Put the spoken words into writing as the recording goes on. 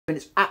and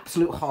it's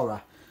absolute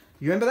horror.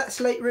 You remember that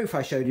slate roof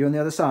I showed you on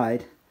the other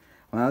side?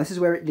 Well, this is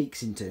where it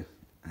leaks into.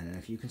 I don't know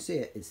if you can see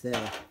it. It's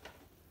there.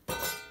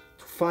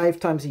 5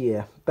 times a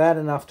year. Bad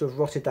enough to have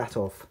rotted that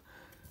off.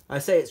 I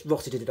say it's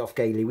rotted it off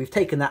gaily. We've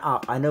taken that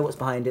up. I know what's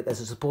behind it.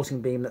 There's a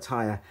supporting beam that's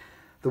higher.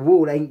 The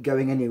wall ain't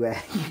going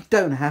anywhere. You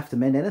don't have to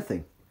mend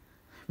anything.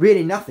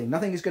 Really nothing.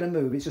 Nothing is going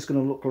to move. It's just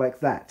going to look like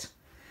that.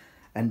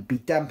 And be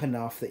damp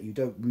enough that you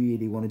don't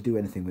really want to do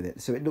anything with it.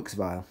 So it looks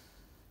vile.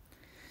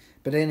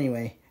 But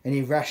anyway,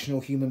 any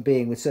rational human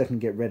being would certainly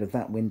get rid of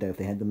that window if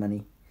they had the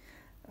money.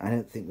 I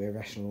don't think we're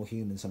rational or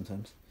human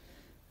sometimes.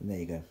 And there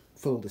you go.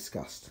 Full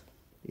disgust.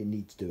 It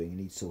needs doing. It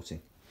needs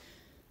sorting.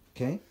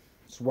 Okay?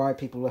 That's why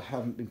people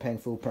haven't been paying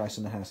full price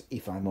on the house,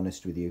 if I'm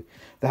honest with you.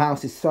 The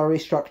house is thoroughly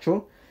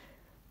structural.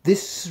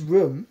 This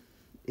room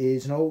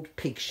is an old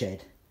pig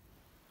shed.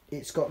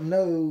 It's got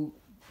no...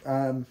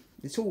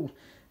 it's all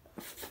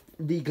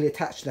legally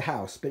attached to the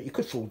house, but you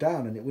could fall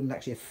down and it wouldn't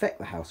actually affect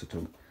the house at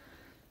all.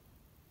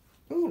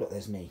 Oh, look,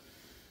 there's me.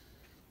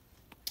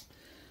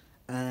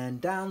 And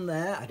down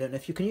there, I don't know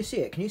if you... Can you see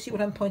it? Can you see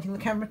what I'm pointing the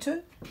camera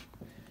to?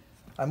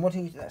 I'm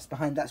wanting... That's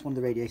behind... That's one of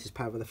the radiators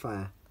powered by the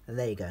fire. And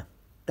there you go.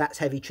 That's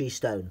heavy tree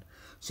stone.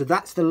 So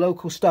that's the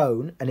local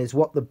stone and is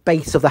what the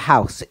base of the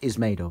house is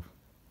made of.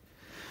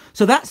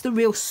 So that's the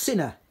real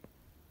sinner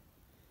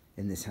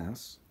in this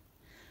house.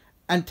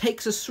 And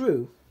takes us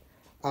through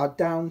our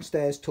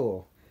downstairs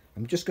tour.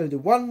 I'm just going to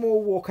do one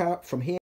more walk out from here.